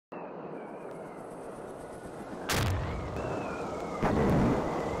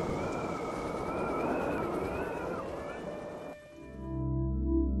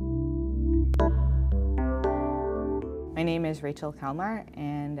My name is Rachel Kalmar,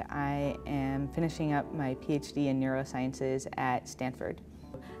 and I am finishing up my PhD in neurosciences at Stanford.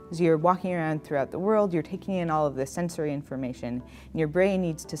 As you're walking around throughout the world, you're taking in all of this sensory information, and your brain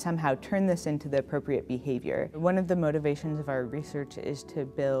needs to somehow turn this into the appropriate behavior. One of the motivations of our research is to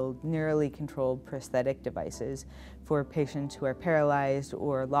build neurally controlled prosthetic devices for patients who are paralyzed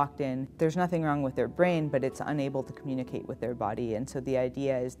or locked in. There's nothing wrong with their brain, but it's unable to communicate with their body, and so the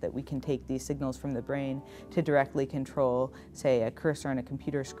idea is that we can take these signals from the brain to directly control, say, a cursor on a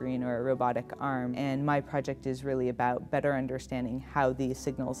computer screen or a robotic arm. And my project is really about better understanding how these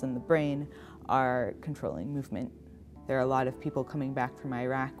signals in the brain are controlling movement. There are a lot of people coming back from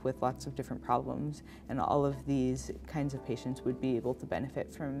Iraq with lots of different problems, and all of these kinds of patients would be able to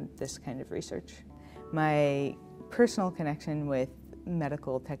benefit from this kind of research. My personal connection with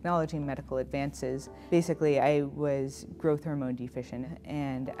medical technology, medical advances. Basically, I was growth hormone deficient,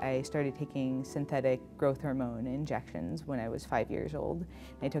 and I started taking synthetic growth hormone injections when I was 5 years old.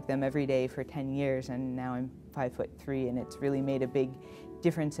 I took them every day for 10 years, and now I'm 5'3", and it's really made a big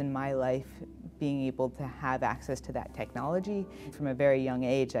difference in my life being able to have access to that technology. From a very young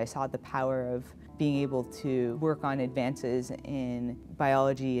age, I saw the power of being able to work on advances in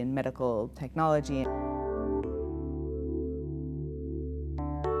biology and medical technology.